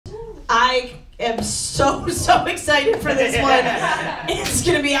I am so excited for this one. It's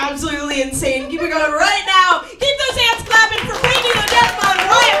gonna be absolutely insane. Keep it going right now. Keep those hands clapping for Britney, Ledesma, and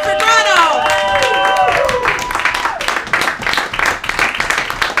Wyatt Feegrado.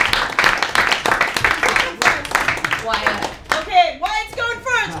 Wyatt. Okay, Wyatt's going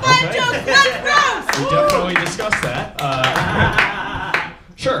first. Wyatt jokes, let's go. We definitely discussed that.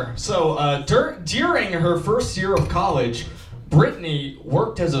 Sure. So during her first year of college, Britney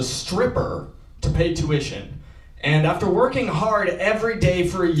worked as a stripper to pay tuition. And after working hard every day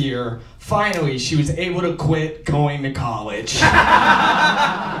for a year, finally she was able to quit going to college. Thank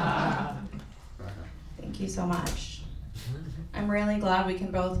you so much. I'm really glad we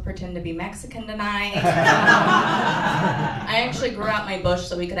can both pretend to be Mexican tonight. I actually grew out my bush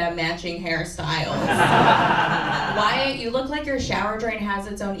so we could have matching hairstyles. Wyatt, you look like your shower drain has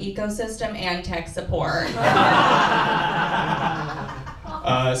its own ecosystem and tech support.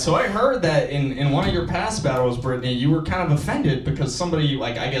 So I heard that in one of your past battles, Britney, you were kind of offended because somebody,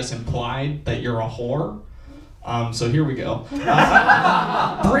 like, I guess implied that you're a whore. So here we go.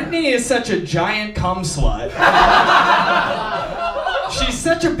 Britney is such a giant cum slut. She's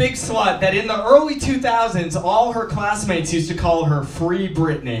such a big slut that in the early 2000s, all her classmates used to call her Free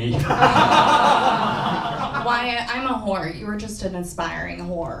Britney. Wyatt, I'm a whore. You were just an aspiring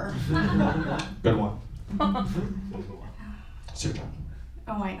whore. Good one. It's your turn.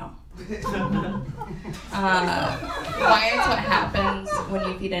 Oh, I know. Wyatt's what happens when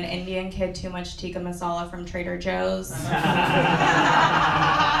you feed an Indian kid too much tikka masala from Trader Joe's.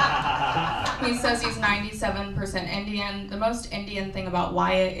 He says he's 97% Indian. The most Indian thing about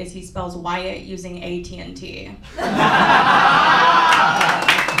Wyatt is he spells Wyatt using AT&T. Nice.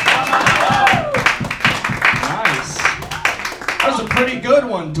 That was a pretty good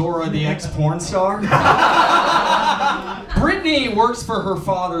one, Dora the ex-porn star. Britney works for her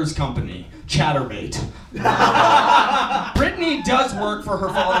father's company, Chatterbait. Britney does work for her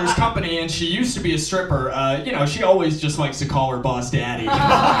father's company, and she used to be a stripper. You know, she always just likes to call her boss daddy.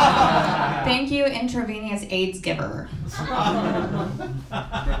 Thank you, intravenous AIDS giver.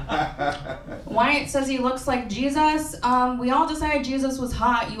 Wyatt says he looks like Jesus. We all decided Jesus was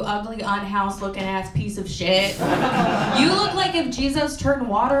hot, you ugly, unhoused looking ass piece of shit. You look like if Jesus turned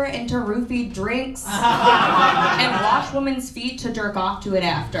water into roofied drinks and washed women's feet to jerk off to it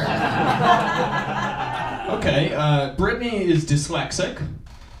after. Okay, Britney is dyslexic,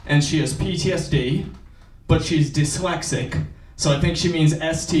 and she has PTSD, but she's dyslexic, so I think she means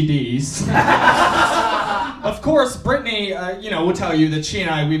STDs. Of course, Britney, you know, will tell you that she and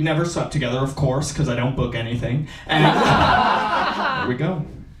I, we've never slept together, of course, because I don't book anything. And there we go.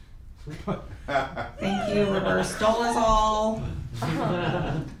 Thank you, reverse dolazol.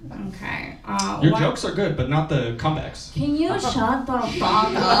 Okay. Your jokes are good, but not the comebacks. Can you shut the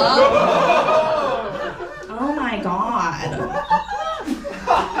fuck up? Oh my god.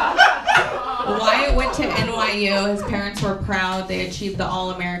 Wyatt went to NYU. His parents were proud. They achieved the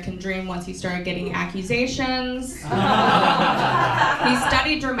all-American dream once he started getting accusations. He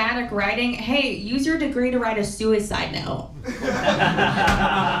studied dramatic writing. Hey, use your degree to write a suicide note.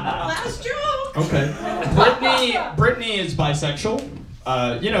 Last joke. Okay. Britney is bisexual.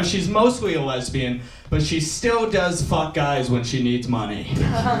 You know, she's mostly a lesbian, but she still does fuck guys when she needs money.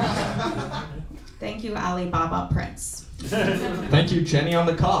 Thank you, Alibaba Prince. Thank you, Jenny on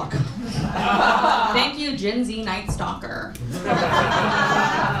the cock. Thank you, Gen Z Night Stalker.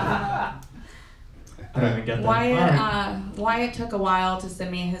 I don't even get that. Wyatt took a while to send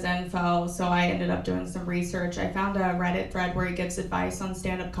me his info, so I ended up doing some research. I found a Reddit thread where he gives advice on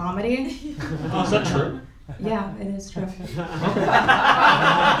stand-up comedy. Oh, is that true? Yeah, it is true. Do you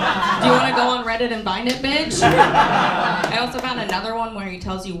want to go on Reddit and find it, bitch? I also found another one where he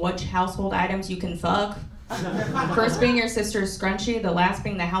tells you which household items you can fuck. First being your sister's scrunchie, the last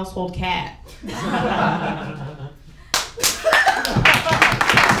being the household cat.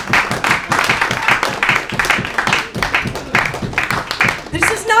 This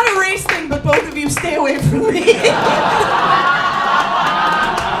is not a race thing, but both of you stay away from me.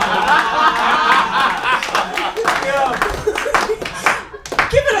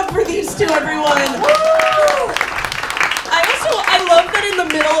 Give it up for these two, everyone. I love that in the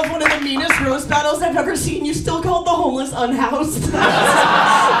middle of one of the meanest roast battles I've ever seen, you still called the homeless unhoused.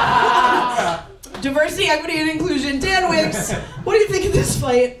 Diversity, equity, and inclusion. Dan Wickes, what do you think of this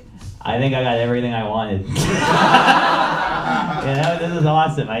fight? I think I got everything I wanted. Yeah, this is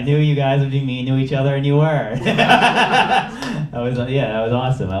awesome. I knew you guys would be mean to each other, and you were. that was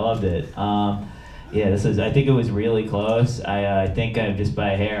awesome. I loved it. Yeah, I think it was really close. I think just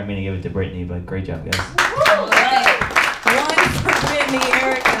by a hair, I'm gonna give it to Britney, but great job, guys. All right. One for Britney,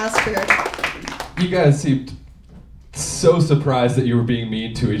 Eric Asper. guys seemed so surprised that you were being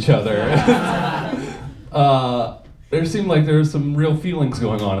mean to each other. There seemed like there was some real feelings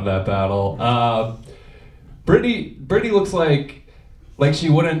going on in that battle. Britney looks like she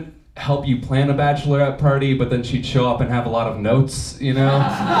wouldn't help you plan a bachelorette party, but then she'd show up and have a lot of notes, you know?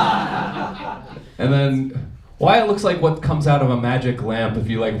 And then Wyatt looks like what comes out of a magic lamp. If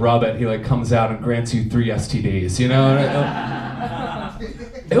you like rub it, he like comes out and grants you 3 STDs, you know?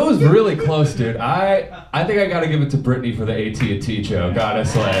 It was really close, dude. I think I gotta give it to Britney for the AT&T joke,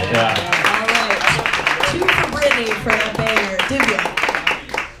 honestly. Yeah. All right. 2 for Britney for the banger. Divya.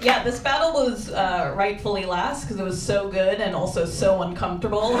 Yeah, this battle was rightfully last because it was so good and also so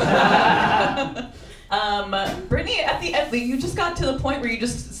uncomfortable. Britney, at the end, you just got to the point where you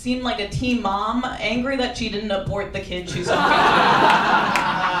just seemed like a teen mom, angry that she didn't abort the kid she's talking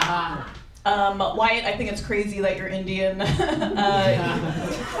to. Wyatt, I think it's crazy that you're Indian.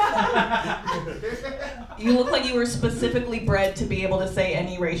 You look like you were specifically bred to be able to say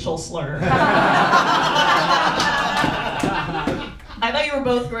any racial slur. I thought you were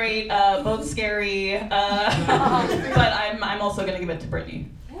both great, both scary, but I'm also gonna give it to Britney.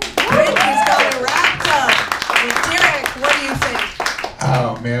 Britney's got it wrapped up. Derek, what do you think?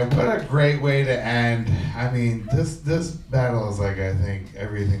 Oh man, what a great way to end. I mean, this battle is like I think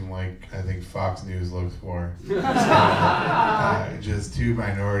everything like I think Fox News looks for. Just 2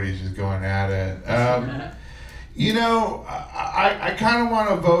 minorities just going at it. You know, I kind of want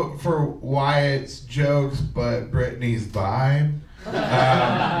to vote for Wyatt's jokes, but Britney's vibe.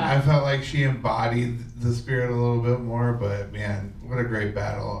 I felt like she embodied the spirit a little bit more, but man, what a great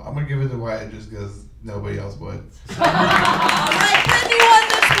battle. I'm gonna give it to Wyatt just because nobody else would. All right, Britney won